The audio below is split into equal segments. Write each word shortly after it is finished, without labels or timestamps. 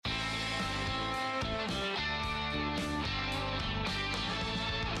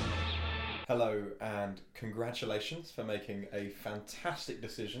Hello and congratulations for making a fantastic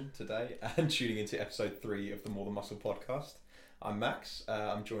decision today and tuning into episode 3 of the More Than Muscle podcast. I'm Max.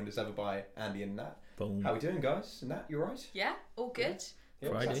 I'm joined as ever by Andy and Nat. Boom. How are we doing, guys? Nat, you alright? Yeah, all good.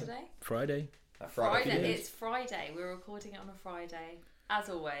 Yeah. Friday. Friday. It's Friday. We're recording it on a Friday, as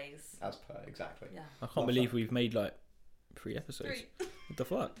always. As per, exactly. Yeah. I can't believe we've made like 3 episodes. 3. What the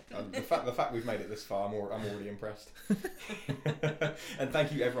fuck? The fact we've made it this far, I'm already impressed. And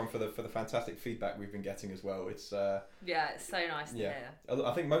thank you everyone for the fantastic feedback we've been getting as well. It's Yeah, it's so nice to hear.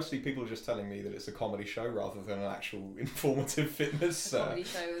 I think mostly people are just telling me that it's a comedy show rather than an actual informative fitness. A comedy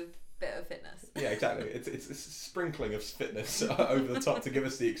show with a bit of fitness. Yeah, exactly. It's a sprinkling of fitness over the top to give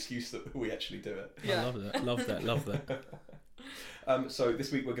us the excuse that we actually do it. Yeah. I love that. So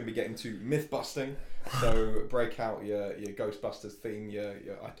this week we're going to be getting to myth busting. So break out your Ghostbusters theme.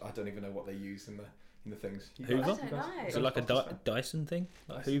 I don't even know what they use in the things. Hoover? I don't know. Is it like a Dyson thing?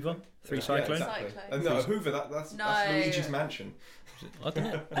 Like Hoover? 3 Yeah, Cyclone? exactly. Cyclone. No, Hoover. That's Luigi's mansion. I don't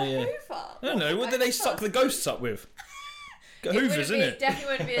know. Yeah. Hoover? I don't know. What do they suck the ghosts up with? Got Hoovers, isn't It it?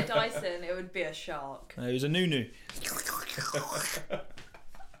 definitely wouldn't be a Dyson. It would be a shark. It was a Nunu.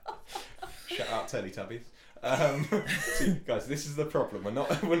 Shout out Teletubbies. So, guys, this is the problem.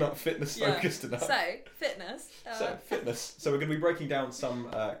 We're not fitness focused enough. So, fitness. So fitness. So we're going to be breaking down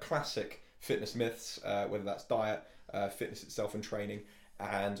some classic fitness myths, whether that's diet, fitness itself, and training,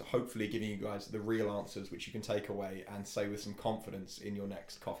 and hopefully giving you guys the real answers which you can take away and say with some confidence in your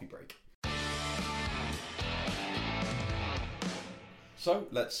next coffee break. So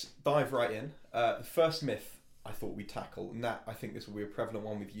let's dive right in. The first myth I thought we'd tackle, Nat, I think this will be a prevalent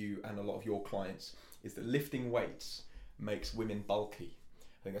one with you and a lot of your clients, is that lifting weights makes women bulky.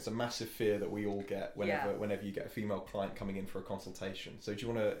 I think that's a massive fear that we all get whenever you get a female client coming in for a consultation. So do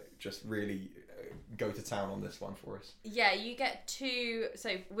you want to just really go to town on this one for us? Yeah, you get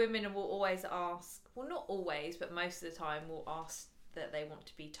so women will always ask, well, not always, but most of the time will ask that they want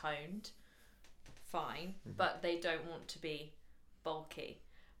to be toned. Fine, but they don't want to be bulky.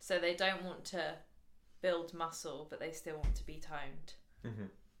 So they don't want to build muscle, but they still want to be toned. Mm-hmm.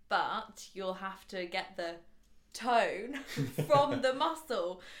 But you'll have to get the tone from the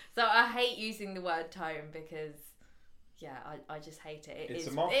muscle. So I hate using the word tone because, I just hate it. It's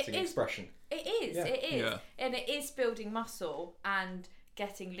a marketing expression. It is. Yeah. And it is building muscle and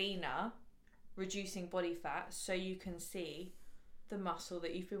getting leaner, reducing body fat so you can see the muscle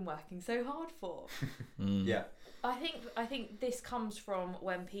that you've been working so hard for. Yeah. I think this comes from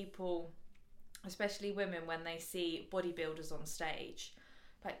when people, especially women, when they see bodybuilders on stage,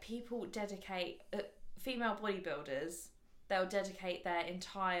 like people dedicate, female bodybuilders, they'll dedicate their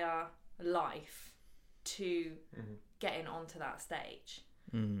entire life to getting onto that stage.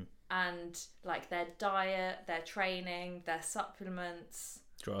 And like their diet, their training, their supplements,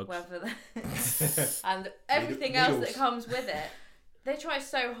 Drugs. and everything else Needles. that comes with it, they try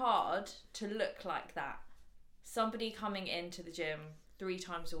so hard to look like that. Somebody coming into the gym 3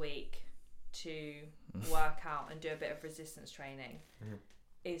 times a week to work out and do a bit of resistance training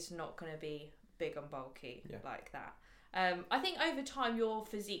is not going to be big and bulky like that. I think over time your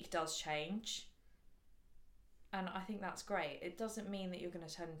physique does change, and I think that's great. It doesn't mean that you're going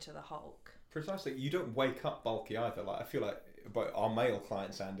to turn into the Hulk. Precisely. You don't wake up bulky either. Like I feel like about our male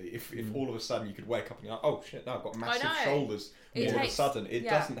clients, Andy, if all of a sudden you could wake up and you're like, oh shit, no, I've got massive shoulders all of a sudden. It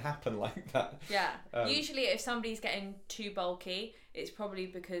doesn't happen like that. Yeah. Usually if somebody's getting too bulky, it's probably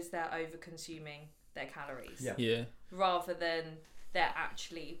because they're over consuming their calories. Yeah. Rather than they're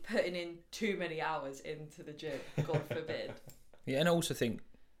actually putting in too many hours into the gym, God forbid. Yeah, and I also think,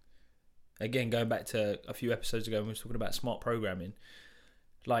 again, going back to a few episodes ago when we were talking about smart programming,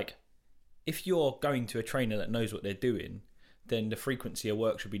 like, if you're going to a trainer that knows what they're doing, then the frequency of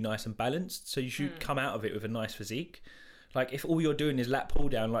work should be nice and balanced. So you should come out of it with a nice physique. Like, if all you're doing is lat pull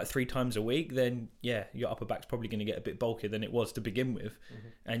down like 3 times a week, then yeah, your upper back's probably going to get a bit bulkier than it was to begin with.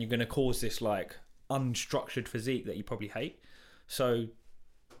 And you're going to cause this like unstructured physique that you probably hate. So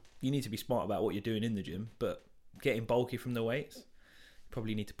you need to be smart about what you're doing in the gym, but getting bulky from the weights, you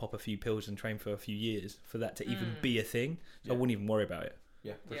probably need to pop a few pills and train for a few years for that to even be a thing. So I wouldn't even worry about it.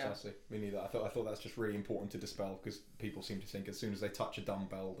 Yeah, precisely. Me neither. I thought that's just really important to dispel because people seem to think as soon as they touch a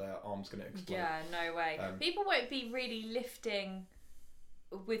dumbbell, their arm's going to explode. Yeah, no way. People won't be really lifting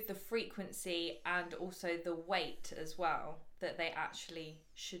with the frequency and also the weight as well that they actually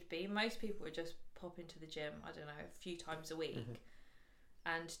should be. Most people would just pop into the gym, I don't know, a few times a week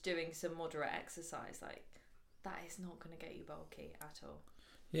and doing some moderate exercise. Like, that is not going to get you bulky at all.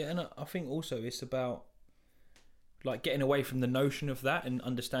 Yeah, and I think also it's about like getting away from the notion of that and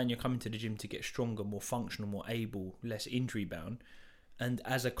understand you're coming to the gym to get stronger, more functional, more able, less injury bound, and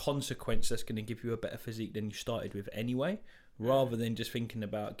as a consequence, that's going to give you a better physique than you started with anyway. Rather than just thinking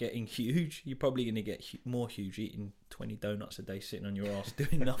about getting huge, you're probably going to get more huge eating 20 donuts a day sitting on your ass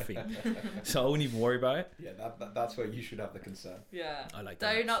doing nothing. So I wouldn't even worry about it. Yeah, that's where you should have the concern. Yeah. I like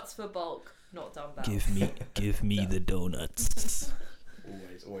donuts for bulk, not dumbbells. Give me the donuts.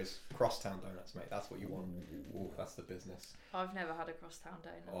 Always crosstown donuts, mate. That's what you want. Ooh, that's the business. I've never had a crosstown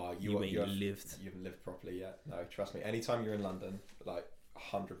donut. Oh, you haven't lived. You haven't lived properly yet. No, trust me. Anytime you're in London, like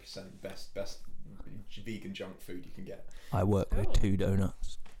 100% best vegan junk food you can get. I work with 2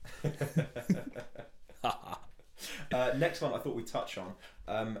 donuts. Next one I thought we'd touch on.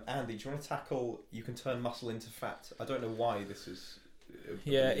 Andy, do you want to tackle you can turn muscle into fat? I don't know why this is...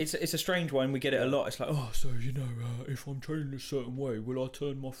 Yeah, it's a strange one. We get it a lot. It's like, oh, so if I'm training a certain way, will I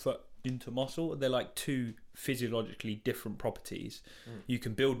turn my fat into muscle? They're like 2 physiologically different properties. You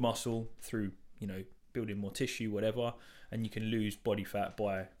can build muscle through, building more tissue, whatever, and you can lose body fat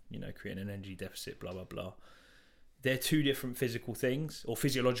by, creating an energy deficit, blah, blah, blah. They're 2 different physical things, or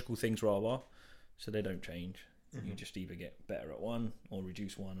physiological things rather, so they don't change. Mm-hmm. You just either get better at one or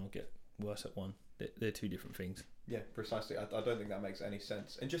reduce one or get worse at one. They're 2 different things. Yeah, precisely. I don't think that makes any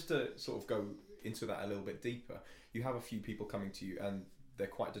sense. And just to sort of go into that a little bit deeper, you have a few people coming to you and they're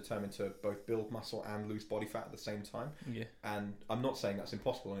quite determined to both build muscle and lose body fat at the same time. Yeah. And I'm not saying that's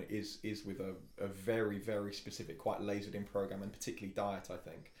impossible, and it is with a very, very specific, quite lasered in program, and particularly diet, I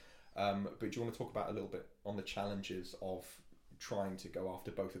think. But do you want to talk about a little bit on the challenges of trying to go after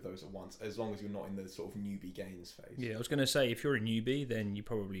both of those at once, as long as you're not in the sort of newbie gains phase? Yeah, I was going to say, if you're a newbie, then you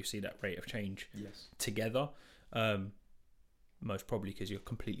probably see that rate of change together. Most probably because you're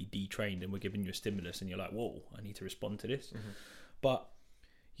completely detrained and we're giving you a stimulus and you're like, whoa, I need to respond to this. Mm-hmm. But,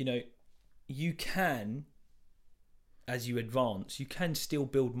 you can, as you advance, you can still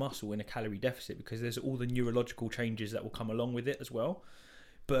build muscle in a calorie deficit because there's all the neurological changes that will come along with it as well.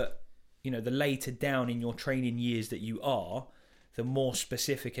 But, the later down in your training years that you are, the more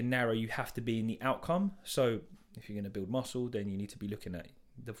specific and narrow you have to be in the outcome. So if you're going to build muscle, then you need to be looking at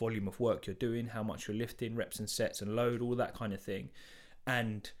the volume of work you're doing, how much you're lifting, reps and sets and load, all that kind of thing.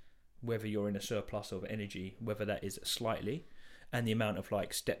 And whether you're in a surplus of energy, whether that is slightly, and the amount of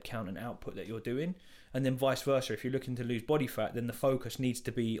step count and output that you're doing. And then vice versa, if you're looking to lose body fat, then the focus needs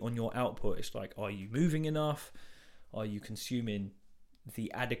to be on your output. It's like, are you moving enough? Are you consuming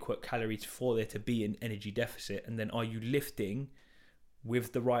the adequate calories for there to be an energy deficit? And then are you lifting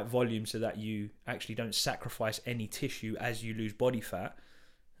with the right volume so that you actually don't sacrifice any tissue as you lose body fat?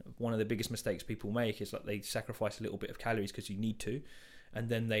 One of the biggest mistakes people make is they sacrifice a little bit of calories because you need to, and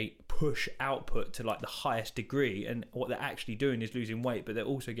then they push output to the highest degree, and what they're actually doing is losing weight, but they're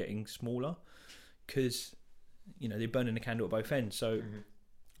also getting smaller because they're burning the candle at both ends. So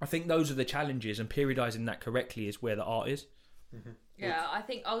I think those are the challenges, and periodizing that correctly is where the art is. Yeah, I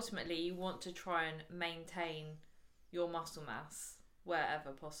think ultimately you want to try and maintain your muscle mass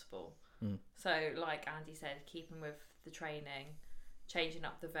wherever possible. So like Andy said, keeping with the training, changing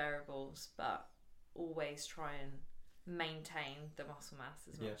up the variables, but always try and maintain the muscle mass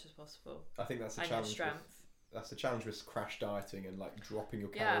as much as possible. I think that's the and challenge. Your strength. That's the challenge with crash dieting and dropping your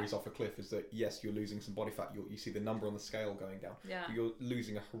calories off a cliff, is that yes, you're losing some body fat. You see the number on the scale going down. Yeah. But you're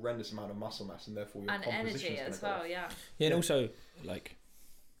losing a horrendous amount of muscle mass, and therefore your composition energy as well. Yeah. Yeah, and also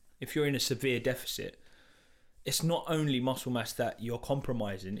if you're in a severe deficit, it's not only muscle mass that you're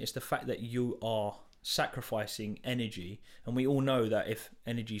compromising; it's the fact that you are sacrificing energy. And we all know that if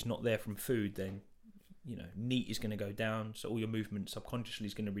energy is not there from food, then NEAT is going to go down, so all your movement subconsciously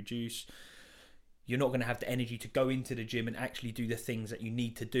is going to reduce. You're not going to have the energy to go into the gym and actually do the things that you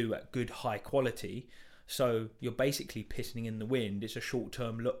need to do at good high quality. So you're basically pissing in the wind. It's a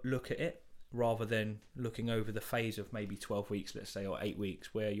short-term look at it, rather than looking over the phase of maybe 12 weeks, let's say, or 8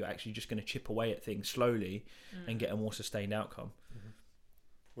 weeks, where you're actually just going to chip away at things slowly and get a more sustained outcome.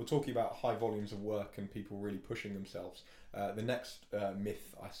 We're talking about high volumes of work and people really pushing themselves. The next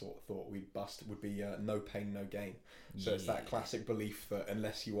myth I thought we'd bust would be no pain, no gain. So it's that classic belief that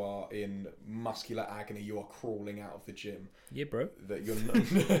unless you are in muscular agony, you are crawling out of the gym. Yeah, bro. That you're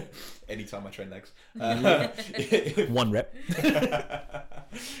not... Anytime I train legs. 1 rep.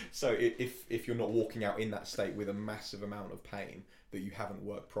 So if you're not walking out in that state with a massive amount of pain, that you haven't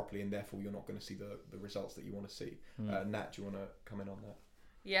worked properly, and therefore you're not going to see the results that you want to see. Nat, do you want to comment on that?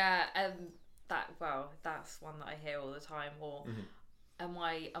 Yeah, that's one that I hear all the time. Or am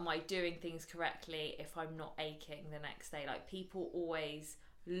I doing things correctly if I'm not aching the next day? People always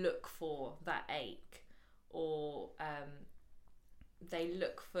look for that ache, or they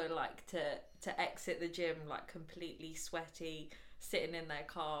look for to exit the gym completely sweaty, sitting in their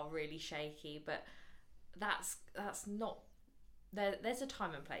car really shaky. But that's not there's a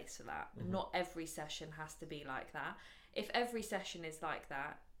time and place for that. Not every session has to be like that. If every session is like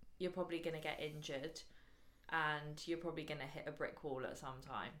that, you're probably going to get injured and you're probably going to hit a brick wall at some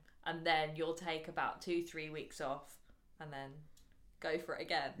time. And then you'll take about 2-3 weeks off and then go for it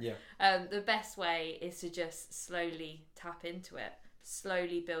again. Yeah. The best way is to just slowly tap into it,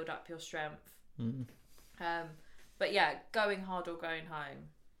 slowly build up your strength. But yeah, going hard or going home,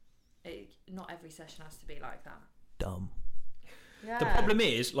 not every session has to be like that. Dumb. Yeah. The problem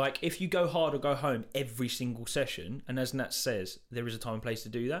is, like, if you go hard or go home every single session, and as Nat says, there is a time and place to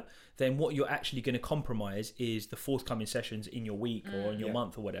do that, then what you're actually going to compromise is the forthcoming sessions in your week or in your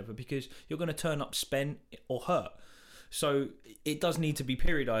month or whatever, because you're going to turn up spent or hurt. So it does need to be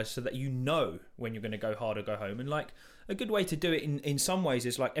periodized so that you know when you're going to go hard or go home. And like, a good way to do it in some ways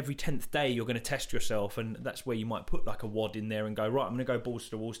is like every 10th day you're going to test yourself, and that's where you might put like a WOD in there and go, right, I'm going to go balls to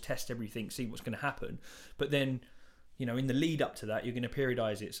the walls, test everything, see what's going to happen. But then, you know, in the lead up to that, you're going to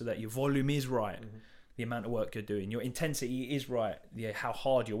periodize it so that your volume is right, the amount of work you're doing, your intensity is right, how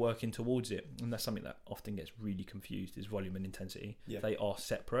hard you're working towards it. And that's something that often gets really confused, is volume and intensity. Yeah. They are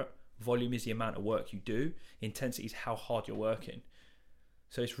separate. Volume is the amount of work you do. Intensity is how hard you're working.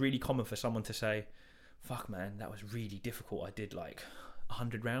 So it's really common for someone to say, fuck man, that was really difficult. I did like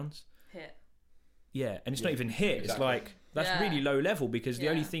 100 rounds. Hit. Yeah, and it's not even hit. Exactly. It's like, that's really low level, because the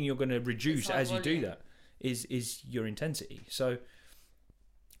only thing you're going to reduce as you do that is your intensity. So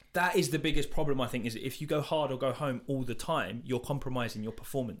that is the biggest problem, I think, is if you go hard or go home all the time, you're compromising your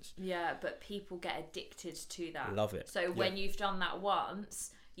performance. Yeah, but people get addicted to that. Love it. So when you've done that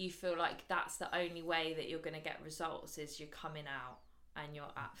once, you feel like that's the only way that you're going to get results, is you're coming out and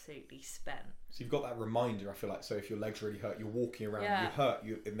you're absolutely spent. So you've got that reminder, I feel like. So if your legs really hurt, you're walking around, you hurt,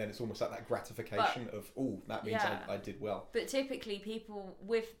 and then it's almost like that gratification of, oh, that means I did well. But typically people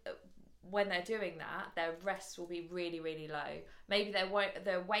when they're doing that, their rest will be really, really low. Maybe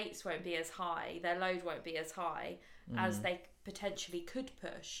their weights won't be as high, their load won't be as high as they potentially could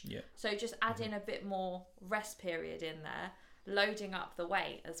push. Yeah. So just add in a bit more rest period in there, loading up the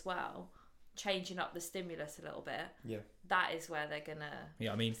weight as well, changing up the stimulus a little bit. Yeah. That is where they're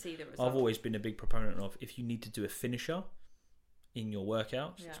gonna see the result. I've always been a big proponent of, if you need to do a finisher in your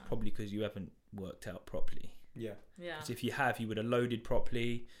workouts, it's probably because you haven't worked out properly. Yeah. Yeah. Because if you have, you would have loaded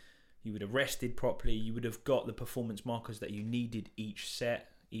properly, you would have rested properly, you would have got the performance markers that you needed each set,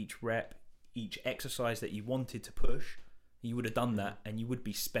 each rep, each exercise that you wanted to push. You would have done that, and you would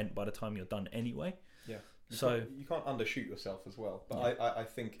be spent by the time you're done anyway. Yeah. You can't undershoot yourself as well. But I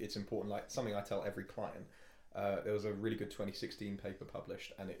think it's important, like something I tell every client. There was a really good 2016 paper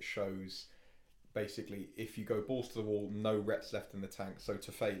published, and it shows basically if you go balls to the wall, no reps left in the tank, so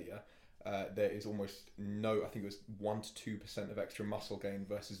to failure, there is almost no, I think it was 1 to 2% of extra muscle gain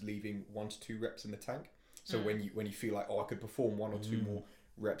versus leaving 1 to 2 reps in the tank. So when you feel like, I could perform 1 or 2 more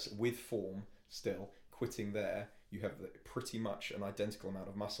reps with form still, quitting there, you have pretty much an identical amount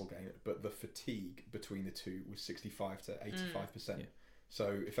of muscle gain, but the fatigue between the two was 65 to 85%. Yeah.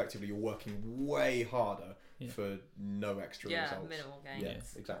 So effectively, you're working way harder for no extra results. Yeah, minimal gains.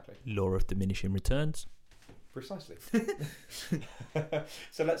 Yeah, exactly. Law of diminishing returns. Precisely.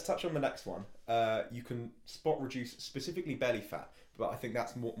 So let's touch on the next one. You can spot reduce specifically belly fat, but I think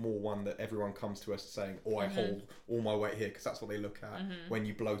that's more one that everyone comes to us saying, I hold all my weight here, because that's what they look at. When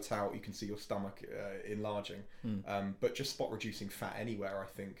you bloat out, you can see your stomach enlarging. But just spot reducing fat anywhere, I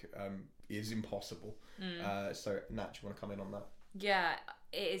think, is impossible. So Nat, do you want to come in on that? Yeah,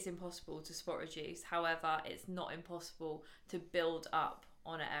 it is impossible to spot reduce. However, it's not impossible to build up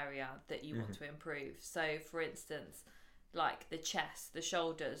on an area that you want to improve. So for instance, like the chest, the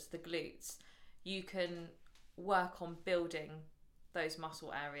shoulders, the glutes, you can work on building those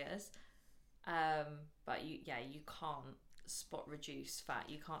muscle areas, but you can't spot reduce fat.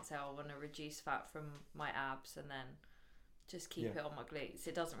 You can't say, I want to reduce fat from my abs and then just keep it on my glutes.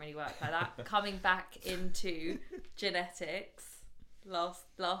 It doesn't really work like that. Coming back into genetics,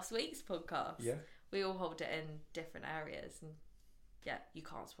 last week's podcast, we all hold it in different areas, and you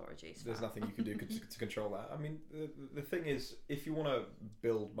can't spot reduce. There's nothing you can do to control that. I mean, the thing is, if you want to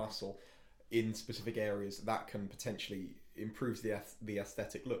build muscle in specific areas, that can potentially improve the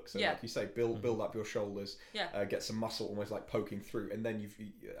aesthetic look. So like you say, build up your shoulders, get some muscle almost like poking through, and then you've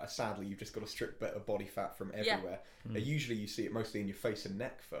just got to strip better body fat from everywhere. Usually you see it mostly in your face and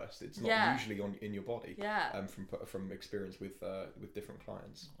neck first. It's not usually in your body. From experience with different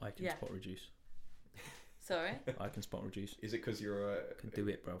clients. I can spot reduce. Sorry? I can spot reduce. Is it because you're I can do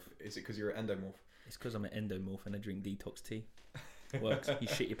it, bruv. Is it because you're an endomorph? It's because I'm an endomorph and I drink detox tea. Works. You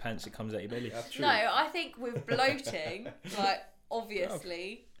shit your pants, it comes out your belly. That's true. No, I think with bloating, like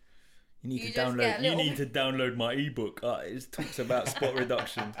obviously, You need You to just download. get a You little- need to download my ebook. It talks about spot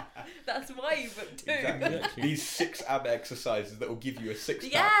reduction. That's my ebook too. Exactly. These 6 ab exercises that will give you a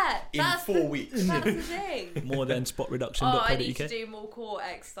 6-pack Yeah, in that's 4 weeks. That's the thing. More than spotreduction.co.uk. Oh, I need to do more core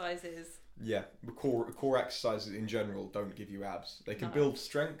exercises. Yeah, core exercises in general don't give you abs. They can No. build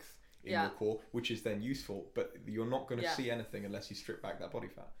strength in Yeah. your core, which is then useful, but you're not going to Yeah. see anything unless you strip back that body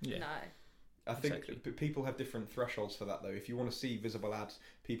fat. Yeah. No. I think Exactly. people have different thresholds for that though. If you want to see visible abs,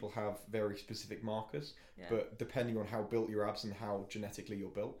 people have very specific markers, Yeah. but depending on how built your abs and how genetically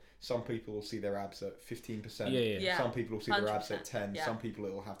you're built, some people will see their abs at 15%. Yeah. Some people will see their abs 100%, at 10. yeah. Some people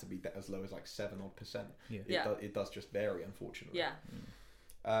it will have to be as low as like 7% odd. Yeah. Yeah. It does just vary, unfortunately. Yeah.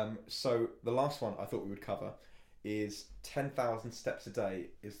 So the last one I thought we would cover is 10,000 steps a day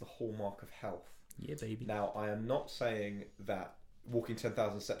is the hallmark of health. Yeah, baby. Now, I am not saying that walking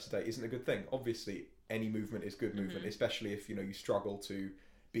 10,000 steps a day isn't a good thing. Obviously, any movement is good movement, especially if you struggle to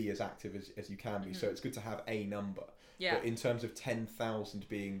be as active as you can be. So it's good to have a number. Yeah. But in terms of 10,000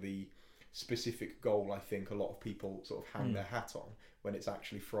 being the specific goal, I think a lot of people sort of hang their hat on when it's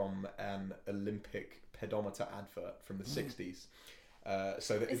actually from an Olympic pedometer advert from the 60s.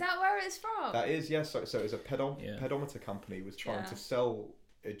 So Is that where it's from? that is, yes. So it was a Yeah. pedometer company was trying Yeah. to sell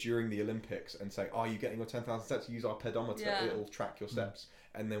during the Olympics and say, "Are you getting your 10,000 steps? Use our pedometer; Yeah. it'll track your steps."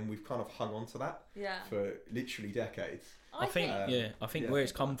 And then we've kind of hung on to that Yeah. for literally decades. I think yeah. where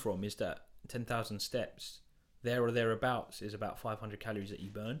it's come from is that 10,000 steps, there or thereabouts, is about 500 calories that you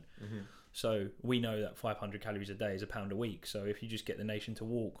burn. So we know that 500 calories a day is a pound a week. So if you just get the nation to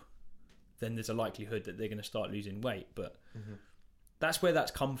walk, then there's a likelihood that they're going to start losing weight. But that's where that's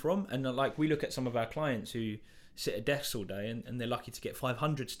come from. And like we look at some of our clients who sit at desks all day and they're lucky to get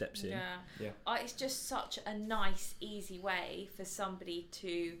 500 steps in. Yeah. It's just such a nice, easy way for somebody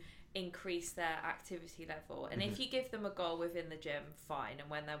to increase their activity level. And if you give them a goal within the gym, fine. And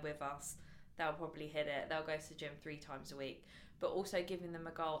when they're with us, they'll probably hit it. They'll go to the gym 3 times a week. But also giving them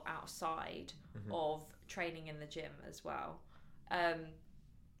a goal outside of training in the gym as well.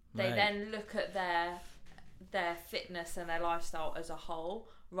 They Right. then look at their fitness and their lifestyle as a whole,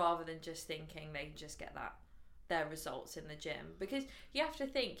 rather than just thinking they can just get their results in the gym. Because you have to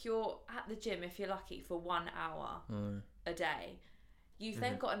think, you're at the gym, if you're lucky, for 1 hour a day. You've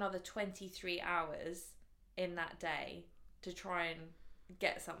then got another 23 hours in that day to try and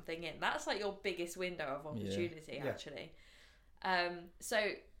get something in. That's like your biggest window of opportunity, Yeah. actually.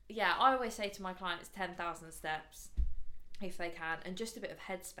 So yeah, I always say to my clients 10,000 steps if they can, and just a bit of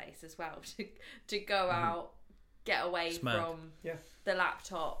headspace as well to go out, get away Smack. from the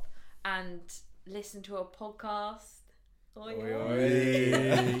laptop and listen to a podcast. Oi,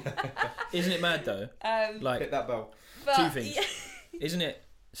 oi. Isn't it mad though? Like, Hit that bell. But, two things. Isn't it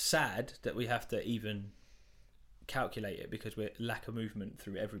sad that we have to even calculate it because we're lack of movement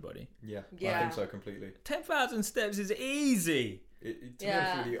through everybody? Yeah, I Yeah. think so completely. 10,000 steps is easy. To be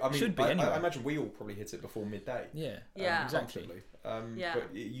honest with you, I mean, Should be I anyway. imagine we all probably hit it before midday. Yeah. Yeah. Exactly. comfortably. Yeah.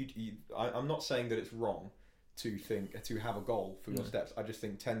 But I'm not saying that it's wrong to have a goal for your steps. I just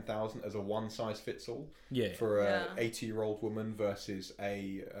think 10,000 as a one size fits all Yeah. for a Yeah. 80-year-old woman versus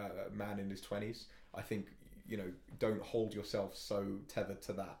a man in his 20s. I think don't hold yourself so tethered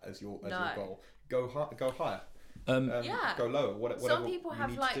to that as your goal. Go higher. Yeah. Go lower. Whatever some people you have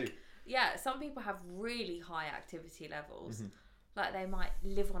need to do. some people have really high activity levels. Like they might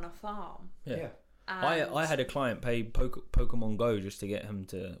live on a farm. Yeah. And I had a client pay Pokemon Go just to get him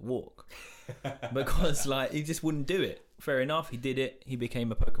to walk because like he just wouldn't do it. Fair enough, he did it. He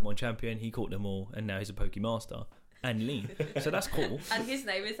became a Pokemon champion. He caught them all, and now he's a Pokemaster and lean. So that's cool. And his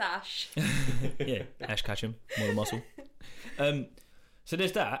name is Ash. Yeah, Ash Ketchum, model muscle. So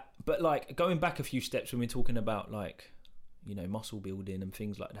there's that. But like going back a few steps when we're talking about like muscle building and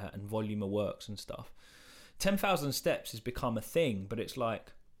things like that and volume of works and stuff. 10,000 steps has become a thing, but it's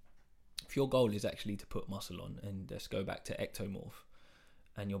like if your goal is actually to put muscle on, and let's go back to ectomorph,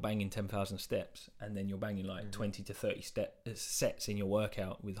 and you're banging 10,000 steps, and then you're banging like 20 to 30 sets in your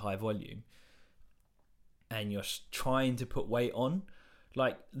workout with high volume, and you're trying to put weight on,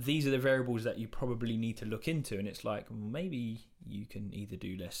 like these are the variables that you probably need to look into. And it's like maybe you can either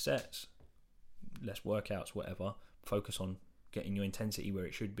do less sets, less workouts, whatever, focus on getting your intensity where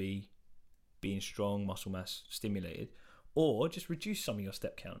it should be, being strong, muscle mass stimulated, or just reduce some of your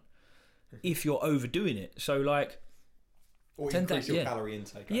step count if you're overdoing it. So like, Or increase your calorie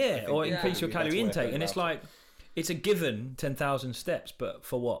intake. yeah, think or would increase be your the best calorie way of intake. going And it's about it. like, it's a given 10,000 steps, but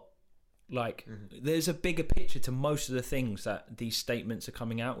for what? Like, there's a bigger picture to most of the things that these statements are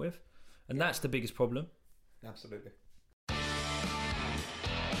coming out with, and that's the biggest problem. Absolutely.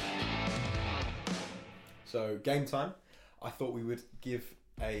 So game time. I thought we would give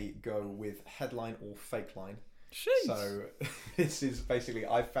a go with headline or fake line. Jeez. So this is basically,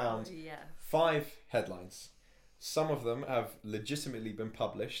 I found Yeah. 5 headlines. Some of them have legitimately been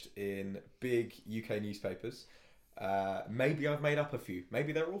published in big UK newspapers. Maybe I've made up a few.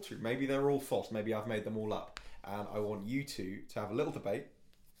 Maybe they're all true. Maybe they're all false. Maybe I've made them all up. And I want you two to have a little debate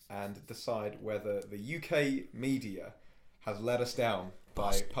and decide whether the UK media has let us down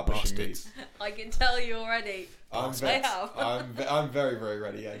by publishing these. I can tell you already. I'm They have. I'm very, very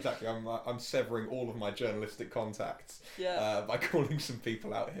ready. Yeah, exactly. I'm severing all of my journalistic contacts by calling some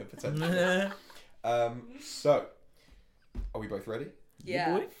people out here potentially. So, are we both ready?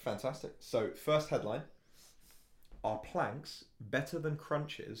 Yeah. boy. Fantastic. So, first headline: are planks better than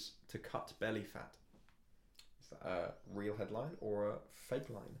crunches to cut belly fat? Is that a real headline or a fake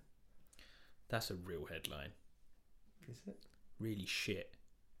line? That's a real headline. Is it? Really shit.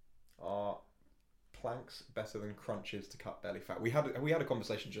 Are planks better than crunches to cut belly fat? We had a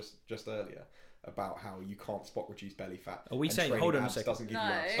conversation just earlier about how you can't spot reduce belly fat. Are we and saying? training Hold on a abs second. doesn't give No.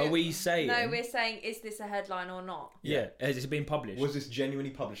 you abs. Are we saying? No, we're saying, is this a headline or not? Yeah. Has it been published? Was this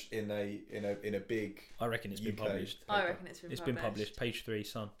genuinely published in a big? I reckon it's been UK published. I reckon it's been It's published. been published. Page 3,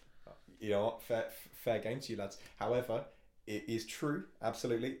 Sun. You know what? Fair game to you lads. However, it is true.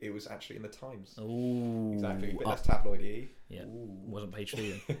 Absolutely, it was actually in the Times. Ooh. Exactly, a bit Up. less tabloidy. Yeah. Ooh. Wasn't page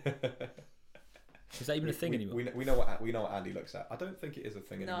 3 then. Is that even a thing anymore? We know what Andy looks at. I don't think it is a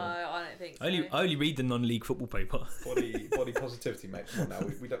thing No, anymore. I don't think so. I only read the non-league football paper. Body positivity, mate. Come on now.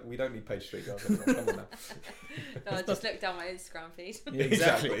 We don't need page 3 girls anymore. Come on now. No, I just look down my Instagram feed. Yeah,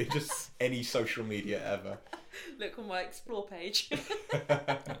 exactly. Just any social media ever. Look on my explore page.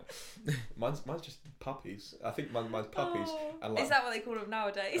 Mine's just puppies. I think mine's puppies. And like, Is that what they call them and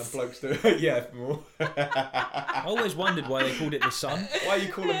nowadays? blokes do. Yeah, more. I always wondered why they called it the Sun. Why are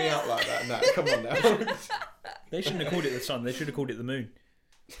you calling me out like that? No, come on now. They shouldn't have called it the Sun. They should have called it the Moon.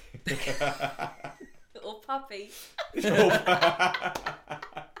 Or puppy.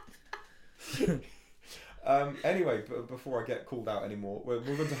 Anyway, before I get called out anymore, we'll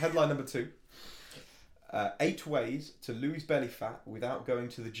move on to headline number 2. 8 ways to lose belly fat without going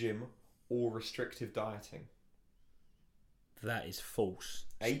to the gym or restrictive dieting. That is false.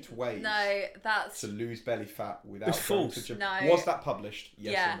 8 ways No, that's to lose belly fat without It's going false. to the gym. No. Was that published?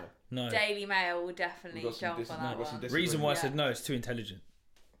 Yes Yeah. or no? No. Daily Mail will definitely We've got some jump dis- on no, that we've got some one. dis- Reason why I Yeah. said no, it's too intelligent.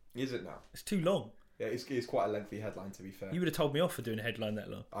 Is it now? It's too long. Yeah, it's quite a lengthy headline to be fair. You would have told me off for doing a headline that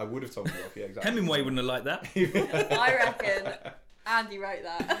long. I would have told you off, yeah, exactly. Hemingway wouldn't have liked that. I reckon Andy wrote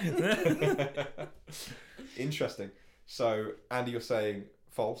that. Interesting. So, Andy, you're saying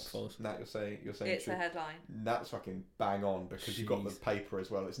false. False. Nat, you're saying It's true. a headline. Nat's fucking bang on because you've got the Jeez. paper as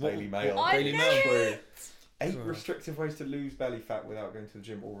well. It's What- Daily Mail. I Daily knew Mail. True. it! 8 Oh. restrictive ways to lose belly fat without going to the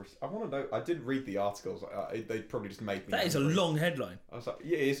gym. I want to know. I didn't read the articles. They probably just made me. That is a angry. long headline. I was like,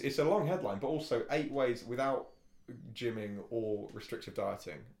 yeah, it's a long headline, but also 8 ways without gymming or restrictive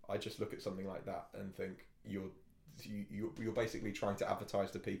dieting. I just look at something like that and think you're basically trying to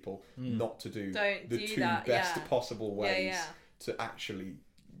advertise to people not to do Don't the do 2 that, best yeah. possible ways Yeah. to actually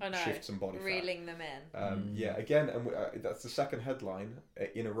I know. shift some body fat. Reeling them in. Yeah, again, and that's the second headline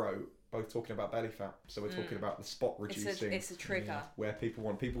in a row, both talking about belly fat. So we're talking about the spot reducing, It's a trigger. where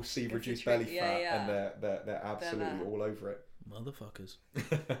people see It's reduced a trick, belly yeah, fat, yeah. and they're absolutely there. all over it. Motherfuckers.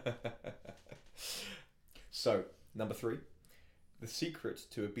 So number 3, the secret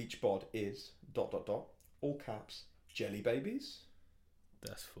to a beach bod is ... all caps jelly babies.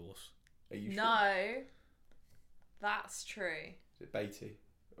 That's false. Are you sure? No, that's true. Is it Beatty?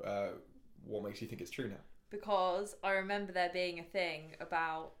 What makes you think it's true now? Because I remember there being a thing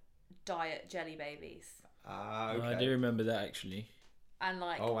about diet jelly babies Ah, okay. I do remember that actually. and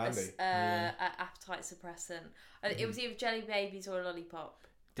like Oh, a Andy. an appetite suppressant. It was either jelly babies or a lollipop.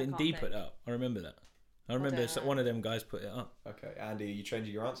 Didn't I D can't put think. it up? I remember that. I remember don't know. one of them guys put it up. Okay, Andy, are you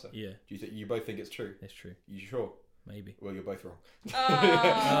changing your answer? Yeah, Do you both think it's true? it's true. You sure? Maybe. Well, you're both wrong.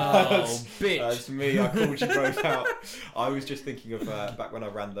 Oh. Oh, bitch. That's me. I called you both out. I was just thinking of back when I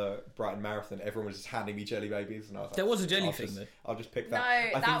ran the Brighton Marathon. Everyone was just handing me jelly babies, and I was like, There was a jelly I'll thing just- though. I'll just pick that. No,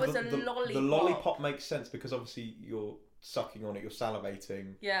 I that think was a lollipop. The lollipop makes sense because obviously you're sucking on it, you're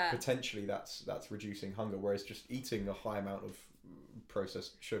salivating. Yeah. Potentially, that's reducing hunger. Whereas just eating a high amount of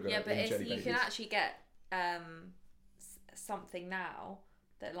processed sugar Yeah, but in jelly you babies. can actually get something now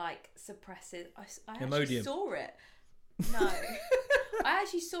that like suppresses. I actually Imodium. saw it. No, I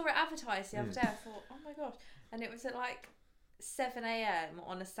actually saw it advertised the other day. I thought, oh my gosh, and it was at like 7 a.m.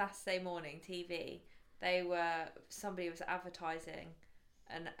 on a Saturday morning TV. Somebody was advertising,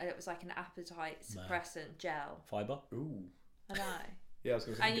 and it was like an appetite suppressant gel. Fiber. Ooh. I know. Yeah, I was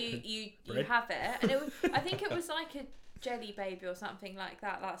going to say. And you Bread? have it, and it was, I think it was like a Jelly Baby or something like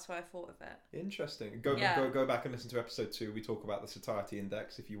that. That's why I thought of it. Interesting. Yeah. Go back and listen to episode 2. We talk about the satiety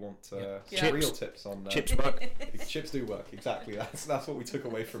index if you want Yeah. real tips on Chips work. Chips do work, exactly. That's what we took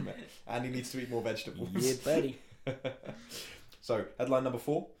away from it. And he needs to eat more vegetables. Yeah, buddy. So, headline number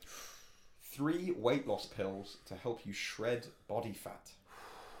 4. 3 weight loss pills to help you shred body fat.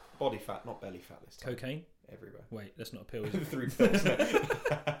 Body fat, not belly fat this time. Cocaine? Everywhere. Wait, that's not a pill, is it? 3 pills.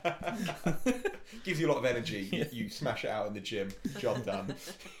 Gives you a lot of energy. You smash it out in the gym. Job done.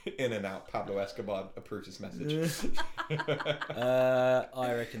 In and out. Pablo Escobar approves his message. I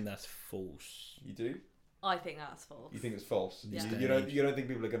reckon that's false. You do? I think that's false. You think it's false? Yeah. You don't think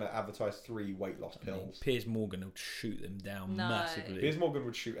people are going to advertise 3 weight loss pills? Piers Morgan will shoot them down No. massively. Piers Morgan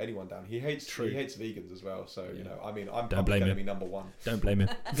would shoot anyone down. He hates True. vegans as well. So you know, I mean, I'm Don't probably blame going to him. be number 1. Don't blame him.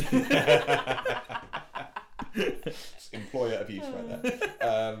 Employer abuse right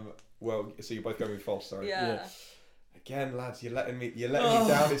there. Well, so you're both going with false. Sorry. Yeah. Again, lads, you're letting me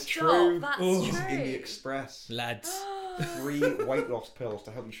down. It's true. Stop, that's It's true. in the Express. Lads. 3 weight loss pills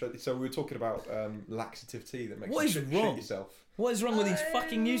to help you shred. So we were talking about laxative tea that makes What you is shit wrong? yourself. What is wrong with these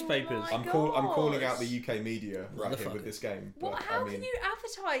fucking newspapers? my I'm calling God. out the UK media right here Motherfucker. with this game. What? But, How I mean, can you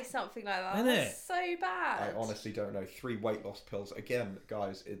advertise something like that? Isn't That's it? so bad. I honestly don't know. 3 weight loss pills. Again,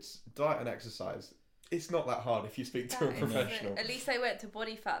 guys, it's diet and exercise. It's not that hard if you speak to a That is professional. it. At least they went to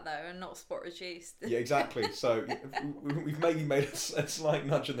body fat though, and not spot reduced. Yeah, exactly. So we've maybe made a slight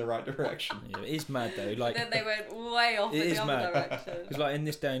nudge in the right direction. Yeah, it is mad though. Like, Then they went way off It in is the other mad. direction. because like in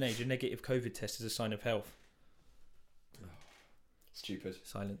this day and age, a negative COVID test is a sign of health. Stupid.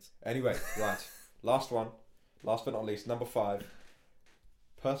 Silence. Anyway, right. Last one. Last but not least, number 5.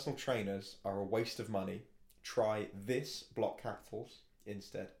 Personal trainers are a waste of money. Try this block capitals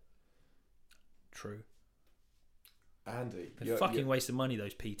instead. True. Andy. They're fucking waste of money,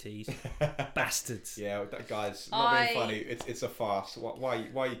 those PTs. Bastards. Yeah, guys, not being funny. It's a farce. Why are you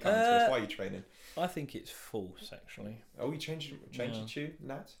coming to us? Why are you training? I think it's false, actually. Oh, you changed the tune,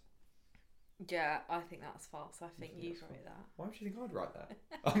 Nat? Yeah, I think that's false. I think you that's wrote that. Why would you think I'd write that?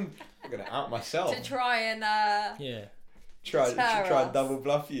 I'm going to out myself. To try and Yeah. Try deter and us. double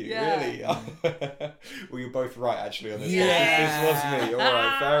bluff you, Yeah. really? Well, you're both right, actually, on this. Yeah. This was me. All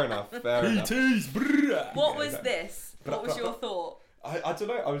right, fair enough. Fair enough. PTs. Brrr. What Yeah, was exactly. this? But- What was but- your thought? I don't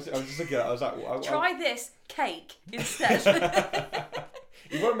know. I was just looking at it. I was like, Try this cake instead.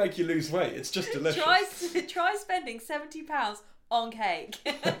 it won't make you lose weight. It's just delicious. try spending £70 on cake.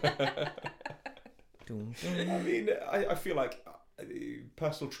 Dun, I dun. mean, I feel like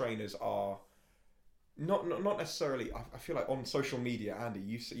personal trainers are not necessarily. I feel like on social media, Andy,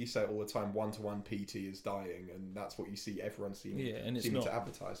 you say it all the time. 1-to-1 PT is dying, and that's what you see everyone seeming, Yeah, and it's seeming not. to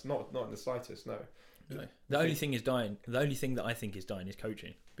advertise. Not in the slightest. No. No. The only thing is dying. The only thing that I think is dying is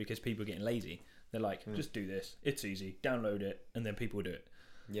coaching, because people are getting lazy. They're like, just do this. It's easy. Download it, and then people will do it.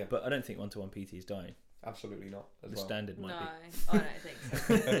 Yeah, But I don't think 1-to-1 PT is dying. absolutely not. As The well. standard might No, be. I don't think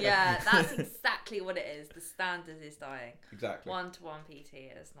so. Yeah, that's exactly what it is. The standard is dying. Exactly. 1-to-1 PT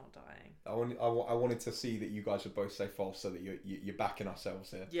is not dying. I wanted to see that you guys would both say false, so that you're backing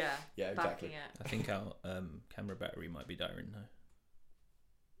ourselves here. Yeah, Yeah, exactly. backing it. I think our camera battery might be dying now.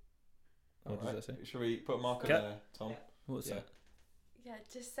 What All does that say? Shall we put a marker Okay. there, Tom? Yeah. What's Yeah. that? Yeah,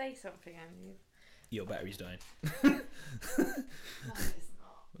 just say something, Andy. Your battery's dying. No, it's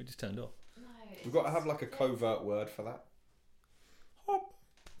not. We just turned off. No, it's We've got to have like a covert word for that.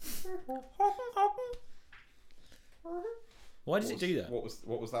 Why does it do that? What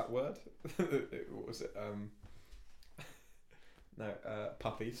was that word? What was it? No,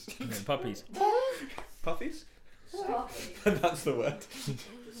 puppies. Yeah, puppies. Puppies? Puppy. That's the word.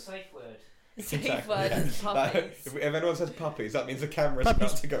 Safe word. Safe Exactly, word yeah. is puppies. If anyone says puppies, that means the camera's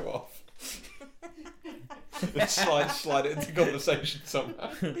Puppies. about to go off. slide it into conversation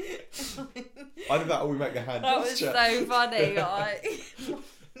somehow. Either that or we make a hand That was gesture. so funny.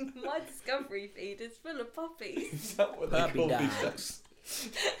 My discovery feed is full of puppies. Is that what they Puppy call these dogs. days?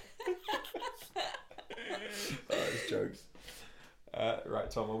 It's jokes. Right,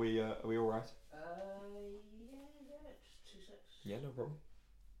 Tom, are we all right? Yeah, no problem.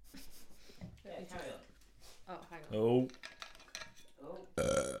 Oh, hang on. Oh.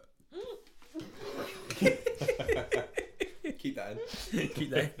 Keep that in. Keep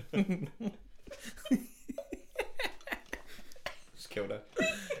that. Just killed her.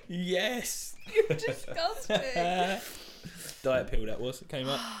 Yes. You're disgusting. Diet pill that was. It came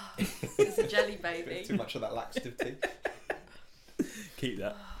up. It's a jelly Bit baby. too much of that laxative tea. Keep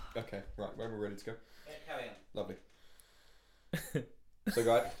that. Okay, right, when we're ready to go. Carry on. Lovely. So,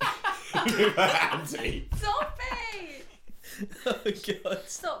 guys. Andy. Stop it! Oh god.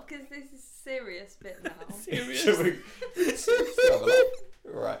 Stop, because this is a serious bit now. Serious. Shall we? Let's have a look.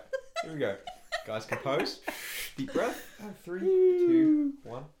 All right, here we go. Guys, compose. Deep breath. And 3, 2,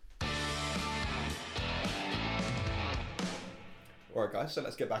 1. All right, guys. So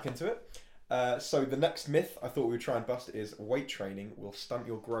let's get back into it. So the next myth I thought we would try and bust is weight training will stunt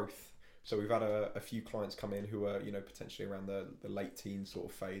your growth. So we've had a few clients come in who are, potentially around the late teen sort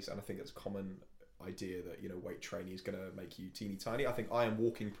of phase, and I think it's a common idea that, weight training is going to make you teeny tiny. I think I am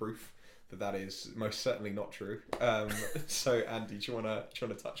walking proof that is most certainly not true. So Andy, do you want to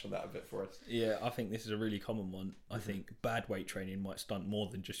touch on that a bit for us? Yeah, I think this is a really common one. I think bad weight training might stunt more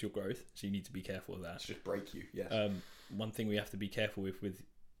than just your growth, so you need to be careful of that. It's just break you, yes. One thing we have to be careful with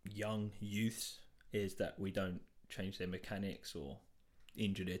young youths is that we don't change their mechanics or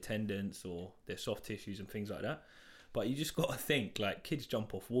injure their tendons or their soft tissues and things like that. But you just got to think, like, kids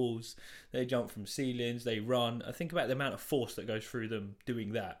jump off walls, they jump from ceilings, they run. I think about the amount of force that goes through them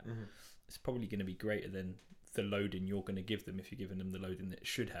doing that. Mm-hmm. It's probably going to be greater than the loading you're going to give them if you're giving them the loading that it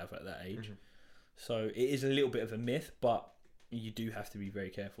should have at that age. Mm-hmm. So it is a little bit of a myth, but you do have to be very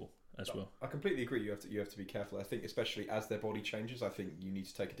careful as well. I completely agree. You have to be careful. I think especially as their body changes, I think you need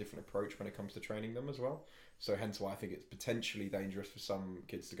to take a different approach when it comes to training them as well. So hence why I think it's potentially dangerous for some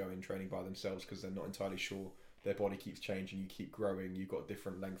kids to go in training by themselves because they're not entirely sure. Their body keeps changing, you keep growing, you've got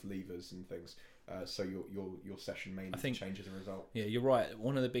different length levers and things. So your session may need to change as a result. Yeah, you're right.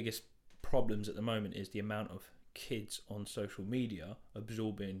 One of the biggest problems at the moment is the amount of kids on social media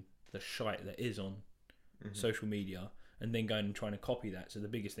absorbing the shite that is on social media and then going and trying to copy that. So the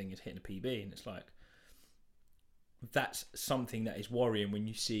biggest thing is hitting a PB, and it's like, that's something that is worrying when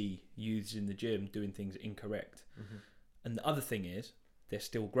you see youths in the gym doing things incorrect. Mm-hmm. And the other thing is they're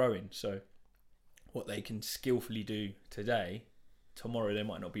still growing. So what they can skillfully do today, tomorrow they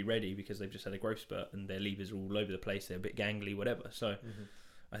might not be ready because they've just had a growth spurt and their levers are all over the place. They're a bit gangly, whatever. So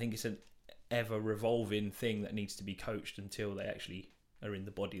I think it's an ever revolving thing that needs to be coached until they actually are in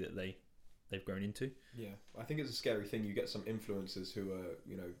the body that they've grown into. Yeah, I think it's a scary thing. You get some influencers who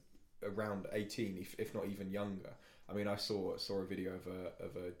are, around 18, if not even younger. I mean, I saw a video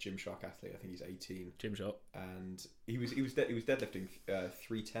of a Gymshark athlete. I think he's 18. Gymshark, and he was deadlifting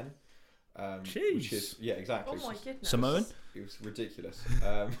 310. Jeez. Which is, yeah, exactly. Oh my goodness. Samoan? It was ridiculous.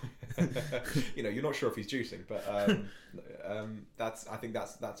 You're not sure if he's juicing, but I think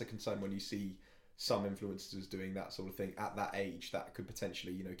that's a concern when you see some influencers doing that sort of thing at that age. That could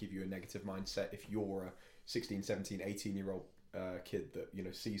potentially, give you a negative mindset if you're a 16, 17, 18-year-old kid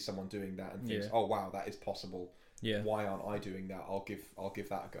that sees someone doing that and thinks, oh wow, that is possible. Yeah. Why aren't I doing that? I'll give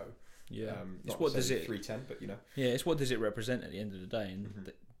that a go. Yeah. It's what does it 310, but Yeah, it's what does it represent at the end of the day,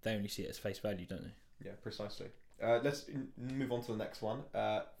 and they only see it as face value, don't they? Yeah, precisely. Let's move on to the next one.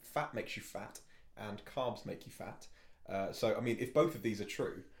 Fat makes you fat, and carbs make you fat. So, I mean, if both of these are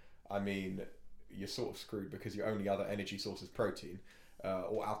true, I mean, you're sort of screwed because your only other energy source is protein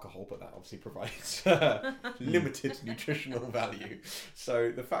or alcohol, but that obviously provides limited nutritional value.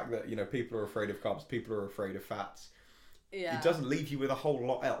 So the fact that, people are afraid of carbs, people are afraid of fats, it doesn't leave you with a whole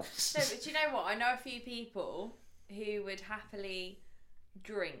lot else. No, but do you know what? I know a few people who would happily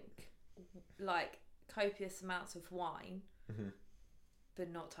drink like copious amounts of wine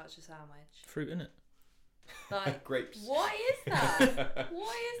but not touch a sandwich. Fruit, innit? Like grapes. Why is that?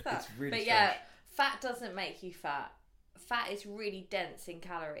 Why is that? It's really but strange. yeah, fat doesn't make you fat. Fat is really dense in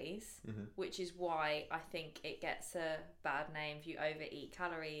calories, which is why I think it gets a bad name. If you overeat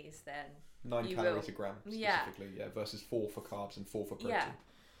calories, then 9 calories a gram specifically, versus 4 for carbs and 4 for protein. Yeah.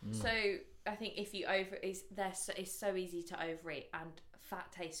 So I think if you it's so easy to overeat, and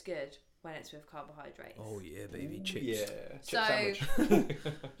fat tastes good when it's with carbohydrates. Oh yeah, baby. Ooh, chips. Yeah, chip so sandwich.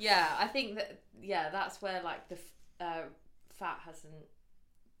 yeah, I think that's where like the fat has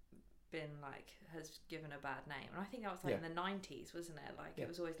given a bad name, and I think that was like in the 90s, wasn't it? Like it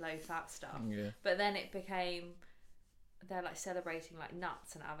was always low fat stuff. Yeah. But then it became, they're like celebrating like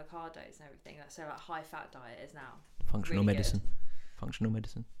nuts and avocados and everything. So like high fat diet is now functional really medicine. Good. Functional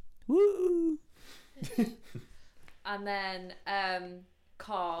medicine. Woo! And then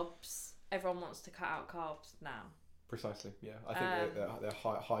carbs. Everyone wants to cut out carbs now. Precisely, yeah. I think they're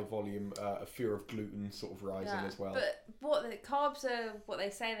high volume, a fear of gluten sort of rising as well. But what the carbs are, what they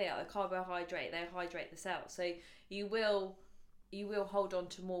say they are, the carbohydrate, they hydrate the cells. So you will hold on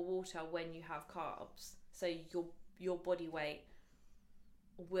to more water when you have carbs. So your body weight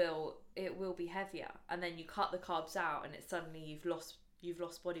will be heavier, and then you cut the carbs out, and it's suddenly you've lost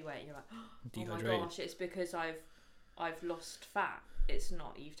body weight. And you're like, oh my gosh, it's because I've lost fat. It's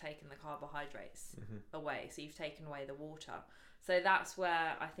not, you've taken the carbohydrates away, so you've taken away the water. So that's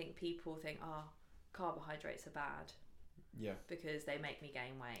where I think people think, carbohydrates are bad. Yeah. because they make me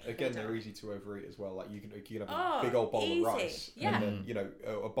gain weight. Again, they're easy to overeat as well. Like you can have a big old bowl easy. of rice, Yeah. and then, you know,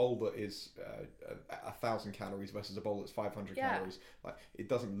 a bowl that is 1,000 calories versus a bowl that's 500 calories. Like it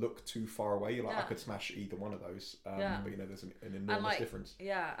doesn't look too far away. You're like, I could smash either one of those. But you know, there's an enormous difference.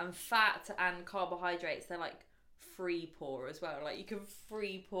 Yeah, and fat and carbohydrates, they're like free pour as well. Like you can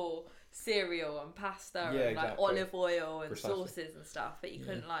free pour cereal and pasta and like olive oil and sauces and stuff, but you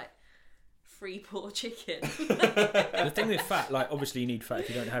couldn't like free pour chicken. The thing with fat, like obviously you need fat. If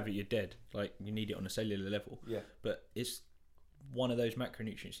you don't have it, you're dead. Like you need it on a cellular level. Yeah. But it's one of those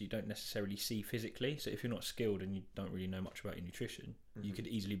macronutrients you don't necessarily see physically. So if you're not skilled and you don't really know much about your nutrition, you could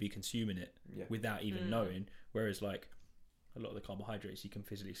easily be consuming it without even knowing. Whereas like a lot of the carbohydrates, you can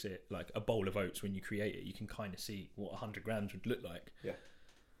physically see it. Like a bowl of oats, when you create it, you can kind of see what 100 grams would look like. Yeah.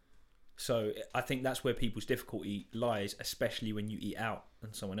 So I think that's where people's difficulty lies, especially when you eat out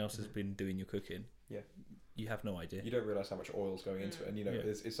and someone else has been doing your cooking. Yeah. You have no idea. You don't realise how much oil's going into it. And, you know,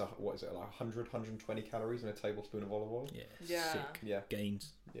 it's what is it, like 100, 120 calories in a tablespoon of olive oil? Yeah. Sick. Yeah.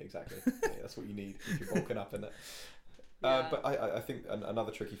 Gains. Yeah, exactly. That's what you need if you're bulking up in it. But I think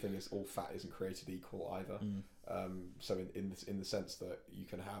another tricky thing is all fat isn't created equal either. So in the sense that you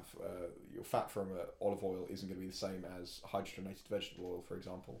can have your fat from olive oil isn't going to be the same as hydrogenated vegetable oil, for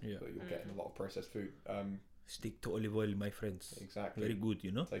example, that you'll get in a lot of processed food. Stick to olive oil, my friends. Exactly. Very good,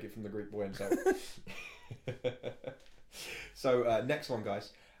 you know. Take it from the Greek boy himself. So next one,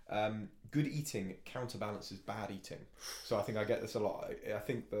 guys. Good eating counterbalances bad eating. So I think I get this a lot. I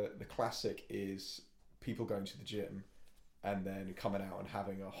think the classic is people going to the gym and then coming out and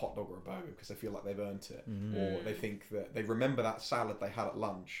having a hot dog or a burger because they feel like they've earned it, or they think that they remember that salad they had at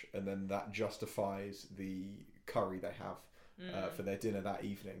lunch, and then that justifies the curry they have for their dinner that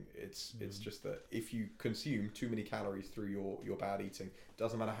evening. It's just that if you consume too many calories through your bad eating,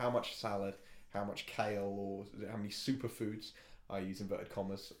 doesn't matter how much salad, how much kale, or how many superfoods, I use inverted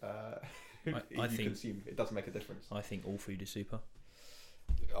commas, I think consume, it doesn't make a difference. I think all food is super.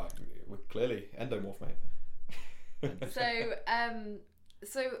 We're clearly endomorph, mate. So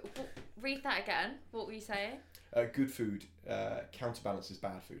read that again. What were you saying? Good food counterbalances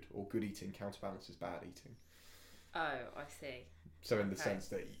bad food, or good eating counterbalances bad eating. Oh, I see. So in the sense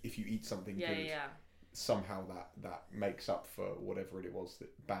that if you eat something good, somehow that makes up for whatever it was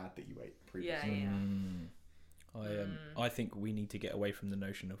bad that you ate previously. I think we need to get away from the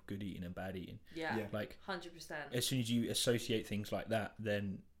notion of good eating and bad eating. Like 100%. As soon as you associate things like that,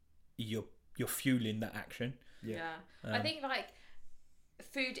 then you're fueling that action. I think like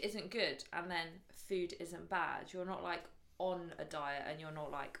food isn't good and then food isn't bad. You're not like on a diet and you're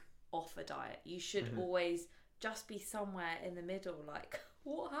not like off a diet. You should always just be somewhere in the middle. Like,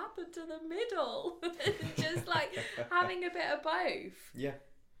 what happened to the middle? Just like having a bit of both. Yeah.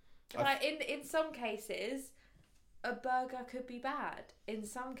 Like in some cases, a burger could be bad. In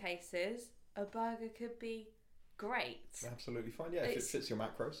some cases, a burger could be great. Absolutely fine. Yeah, if it fits your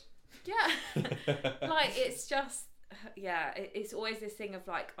macros. Yeah. Like it's just it's always this thing of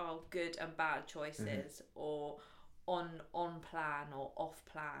like, oh, good and bad choices, or on plan or off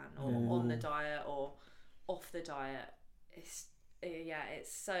plan, or on the diet or off the diet. It's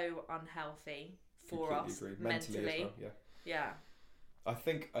so unhealthy for Completely us agree. mentally. As well, yeah. I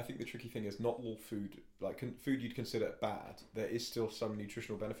think the tricky thing is not all food, like food you'd consider bad, there is still some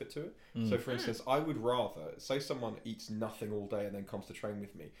nutritional benefit to it. So for instance, I would rather, say someone eats nothing all day and then comes to train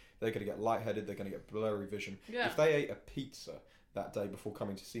with me, they're going to get lightheaded, they're going to get blurry vision. If they ate a pizza that day before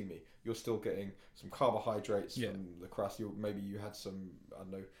coming to see me, you're still getting some carbohydrates from the crust. Maybe you had some, I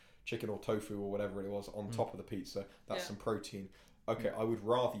don't know, chicken or tofu or whatever it was on top of the pizza. That's some protein. Okay, I would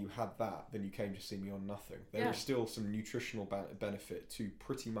rather you had that than you came to see me on nothing. There is still some nutritional benefit to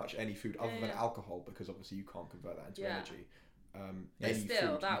pretty much any food other than alcohol, because obviously you can't convert that into energy. Any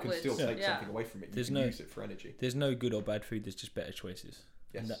food, you can still take something away from it. You can use it for energy. There's no good or bad food, there's just better choices.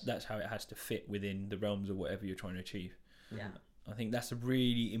 Yes. And that's how it has to fit within the realms of whatever you're trying to achieve. Yeah. I think that's a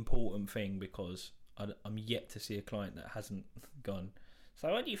really important thing, because I'm yet to see a client that hasn't gone,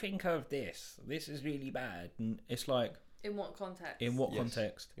 so what do you think of this? This is really bad. And it's like, in what context? In what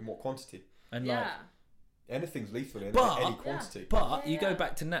context? In what quantity? And like, anything's lethal in any quantity. But you go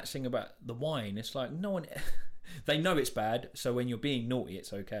back to Nat's thing about the wine. It's like no one, they know it's bad. So when you're being naughty,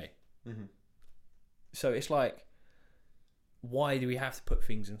 it's okay. So it's like, why do we have to put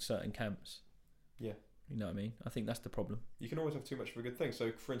things in certain camps? Yeah. You know what I mean? I think that's the problem. You can always have too much of a good thing.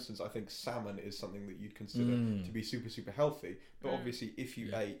 So, for instance, I think salmon is something that you'd consider to be super, super healthy. But obviously, if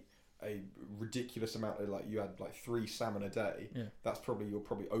you ate a ridiculous amount of, like, you had like 3 salmon a day, you're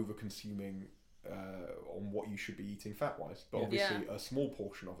probably over consuming on what you should be eating fat-wise. But Yeah. obviously, a small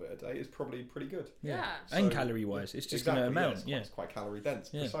portion of it a day is probably pretty good. Yeah. And So- calorie-wise, it's just Exactly, going to amount. it's, Yeah. it's quite calorie dense,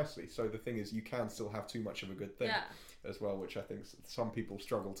 Yeah. precisely. So the thing is, you can still have too much of a good thing Yeah. as well, which I think some people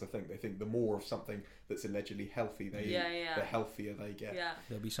struggle to think. They think the more of something that's allegedly healthy they eat, Yeah. the healthier they get. Yeah.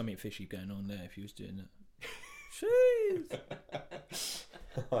 There'll be something fishy going on there if you was doing that. Jeez.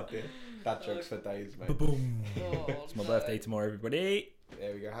 Oh dear. Dad jokes for days, mate. Boom. Oh, It's my no. birthday tomorrow, everybody.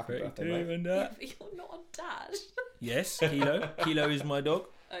 There we go. Happy 32 birthday, mate. and Yeah, that. but you're not a dad. Yes, Kilo. Kilo is my dog.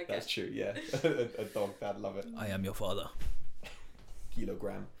 Okay. That's true, yeah. a dog, Dad, love it. I am your father.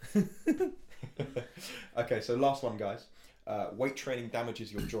 Kilogram. Okay, so last one, guys. Weight training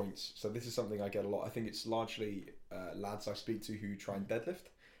damages your joints. So this is something I get a lot. I think it's largely lads I speak to who try and deadlift.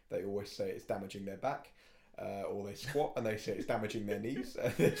 They always say it's damaging their back. Or they squat and they say it's damaging their knees.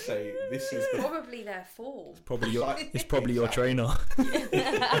 And they say this is the... Probably their fault. It's probably your trainer.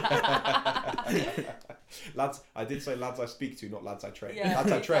 Lads, I did say lads I speak to, not lads I train. Yeah,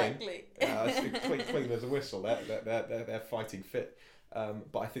 Lads I train. exactly. It's clean as a whistle. They're fighting fit.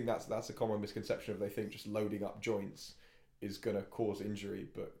 But I think that's a common misconception of they think just loading up joints is going to cause injury.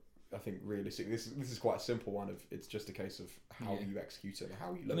 But I think realistically, this is quite a simple one. Of it's just a case of how Yeah. you execute it and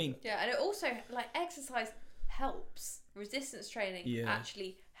how you load I mean, it. Yeah, and it also, like, exercise helps. Resistance training Yeah.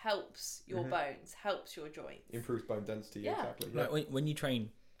 actually helps your bones, helps your joints. Improves bone density. Yeah. Exactly. Yeah. like when you train,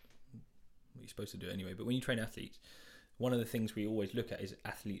 well, you're supposed to do it anyway, but when you train athletes, one of the things we always look at is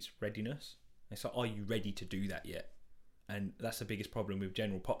athletes' readiness. It's like, are you ready to do that yet? And that's the biggest problem with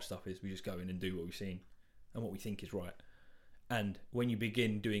general pop stuff is we just go in and do what we've seen and what we think is right. And when you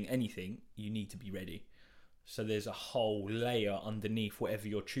begin doing anything, you need to be ready. So there's a whole layer underneath whatever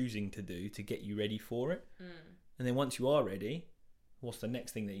you're choosing to do to get you ready for it. And then once you are ready, what's the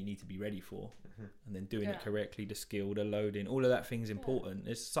next thing that you need to be ready for? And then doing it Yeah. correctly, the skill, the loading, all of that thing's important.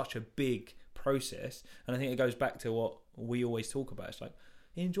 It's such a big process. And I think it goes back to what we always talk about. It's like,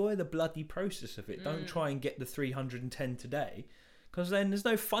 enjoy the bloody process of it. Don't try and get the 310 today, because then there's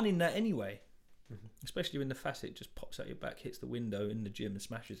no fun in that anyway. Especially when the facet just pops out your back, hits the window in the gym and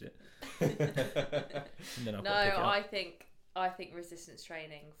smashes it. And then I've No, got to pick it up. I think resistance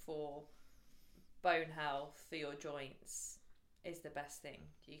training for bone health, for your joints, is the best thing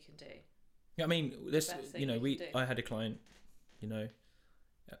you can do. Yeah, I mean, this, Best thing you know, you can do. I had a client, you know,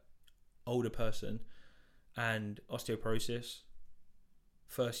 older person, and osteoporosis.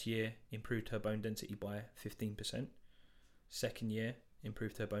 First year improved her bone density by 15%. Second year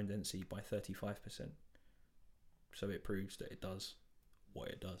improved her bone density by 35%. So it proves that it does what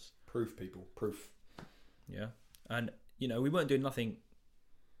it does. Proof, people. Proof. Yeah, and you know, we weren't doing nothing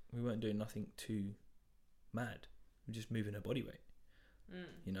too mad. We're just moving her body weight.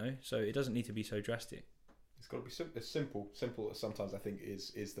 You know, so it doesn't need to be so drastic. It's got to be as simple. Simple as sometimes I think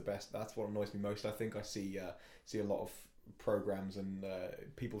is the best. That's what annoys me most. I think I see a lot of programs and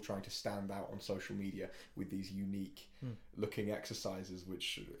people trying to stand out on social media with these unique looking exercises,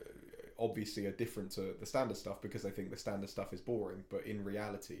 which obviously are different to the standard stuff because they think the standard stuff is boring. But in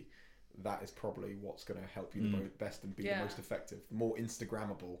reality, that is probably what's going to help you the best and be the most effective. The more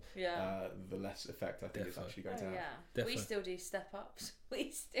Instagrammable, the less effect I think it's actually going to have. Yeah, Definitely. we still do step ups.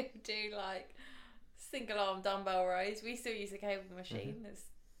 We still do like single arm dumbbell rows. We still use a cable machine. It's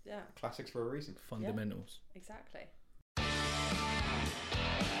Classics for a reason. Fundamentals. exactly.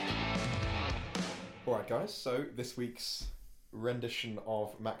 All right, guys. So this week's rendition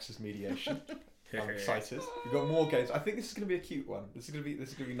of Max's mediation. I'm excited. We've got more games. I think this is going to be a cute one. This is going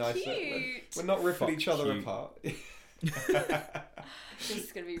to be nice. Cute. We're not ripping Fuck each other cute. apart. This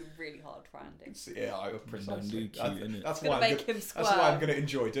is going to be really hard for Andy. Yeah, I precisely. Don't do cute, innit? That's Gonna why I'm make gonna, him that's why I'm squirm. going to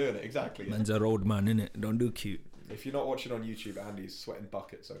enjoy doing it. Exactly. Man's a old man, innit? Don't do cute. If you're not watching on YouTube, Andy's sweating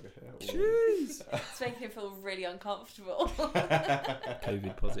buckets over here. Jeez. It's making him feel really uncomfortable.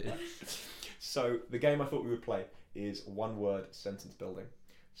 COVID positive. So the game I thought we would play is one-word sentence building.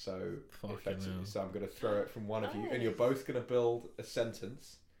 So Fucking effectively, hell. so I'm going to throw it from one of you, and you're both going to build a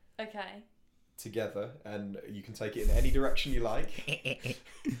sentence Okay. together, and you can take it in any direction you like.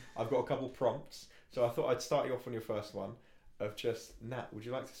 I've got a couple prompts, so I thought I'd start you off on your first one. Of just Nat, would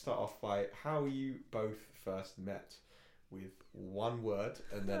you like to start off by how you both first met, with one word,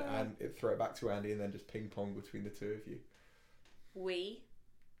 and then throw it back to Andy, and then just ping pong between the two of you. We.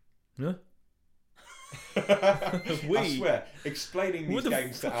 Huh? I swear, explaining these What the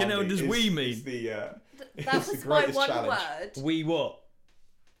games to fucking hell Andy does is, we mean? is the That it's was the my greatest one challenge. word. We what?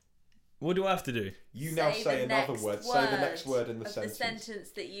 What do I have to do? You now Say say the another next word. Say the next word in the of sentence. the sentence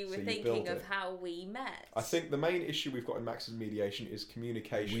that you were So you thinking build of it. how we met. I think the main issue we've got in Max's mediation is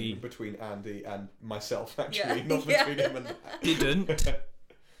communication We. between Andy and myself, actually, Yeah. not Yeah. between him and Nat. Didn't.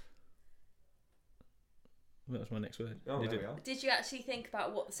 That was my next word. Oh, Did there it? we are. Did you actually think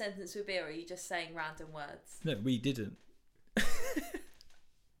about what the sentence would be, or are you just saying random words? No, we didn't.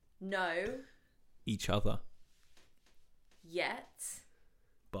 No, Each other. yet,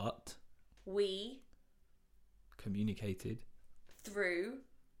 But we, communicated. through,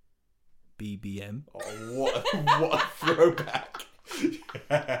 BBM. Oh, what a throwback.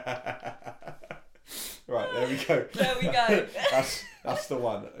 Right, there we go. There we go. That's the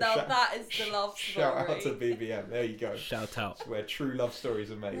one. Now that is the love story. Shout out to BBM. There you go. Shout out. It's where true love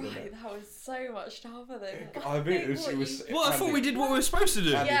stories are made, isn't Right, it? that was so much tougher than I mean, it was. Well, I thought Andy, we did what we were supposed to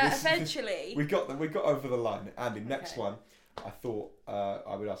do. Andy, Yeah, this- eventually. We got over the line. Andy, next Okay. one. I thought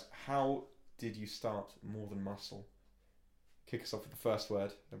I would ask, how did you start More Than Muscle? Kick us off with the first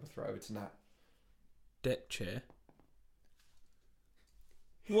word, then we'll throw it over to Nat. Deck chair.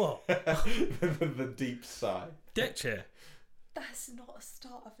 What? the deep sigh. Deck chair. That's not a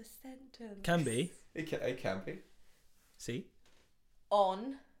start of a sentence. Can be. It can be. See?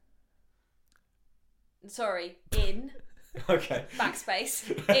 On. Sorry, in. Okay. Backspace.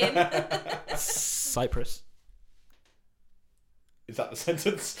 In. Cyprus. Is that the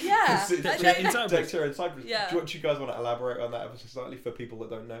sentence? Yeah. Is it- Deck I chair don't- in Cyprus. Deck chair in Cyprus. Yeah. Do you guys want to elaborate on that ever so slightly for people that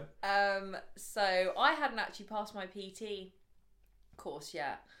don't know? So I hadn't actually passed my PT course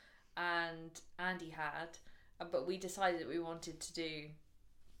yet, and Andy had, but we decided that we wanted to do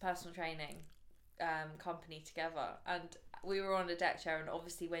personal training company together, and we were on a deck chair, and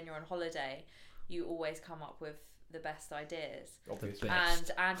obviously when you're on holiday you always come up with the best ideas, Obviously.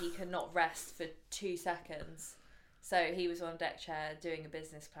 Best. and Andy could not rest for 2 seconds, so he was on a deck chair doing a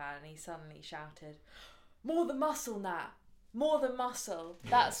business plan, and he suddenly shouted, "More than muscle, Nat! More than muscle!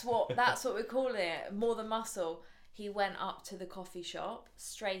 That's what we're calling it. More than muscle." He went up to the coffee shop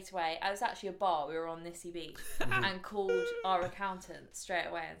straight away. It was actually a bar. We were on Nissy Beach, and called our accountant straight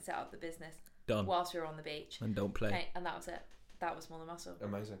away and set up the business Done. whilst we were on the beach. And don't play. Okay, and that was it. That was More than muscle.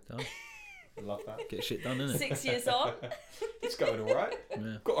 Amazing. Done. I love that. Get shit done, innit? 6 years on. It's going all right.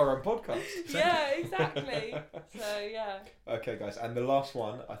 Yeah. Got our own podcast. Yeah, exactly. So yeah. Okay, guys, and the last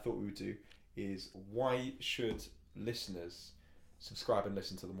one I thought we would do is, why should listeners subscribe and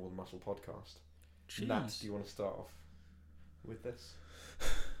listen to the More Than Muscle podcast? Nat, Jeez. do you want to start off with this?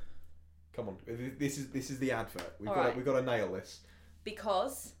 Come on, this is the advert. We've All right. we've got to nail this.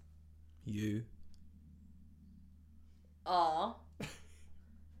 Because You are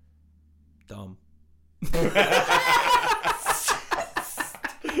dumb.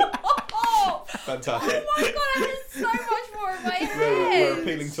 oh Fantastic. my god, I had so much more in my We're head.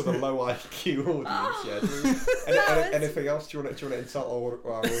 appealing to the low IQ audience. Yeah. Anything else? Do you want to insult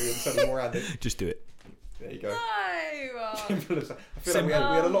our audience anymore, Andy? Just do it. There you go. No. Simple as that. I feel like we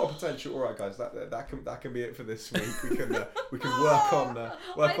had a lot of potential. All right, guys, that can be it for this week. We can work on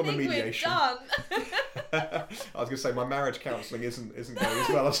the mediation. We're done. I was going to say my marriage counselling isn't going as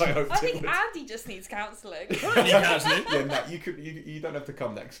well as I hoped I it think would. Andy just needs counselling. Yeah, Nat, you don't have to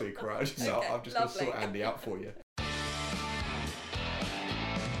come next week, right? I'm just Okay, going to lovely. sort Andy out for you.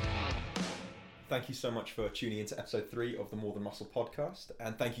 Thank you so much for tuning into episode 3 of the More Than Muscle podcast,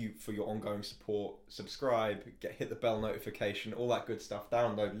 and thank you for your ongoing support. Subscribe, hit the bell notification, all that good stuff.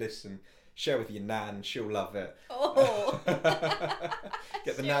 Download, listen, share with your nan, she'll love it. Oh.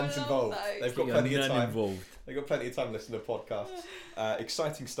 Get the She'll nans love involved. those. They've got Get plenty your of nan time. involved. They've got plenty of time to listen to podcasts.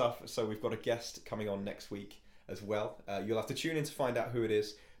 Exciting stuff. So we've got a guest coming on next week as well. You'll have to tune in to find out who it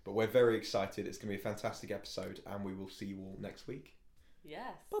is, but we're very excited. It's going to be a fantastic episode, and we will see you all next week. Yes.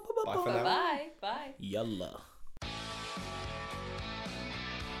 Bye for now. Bye. Bye. Yalla.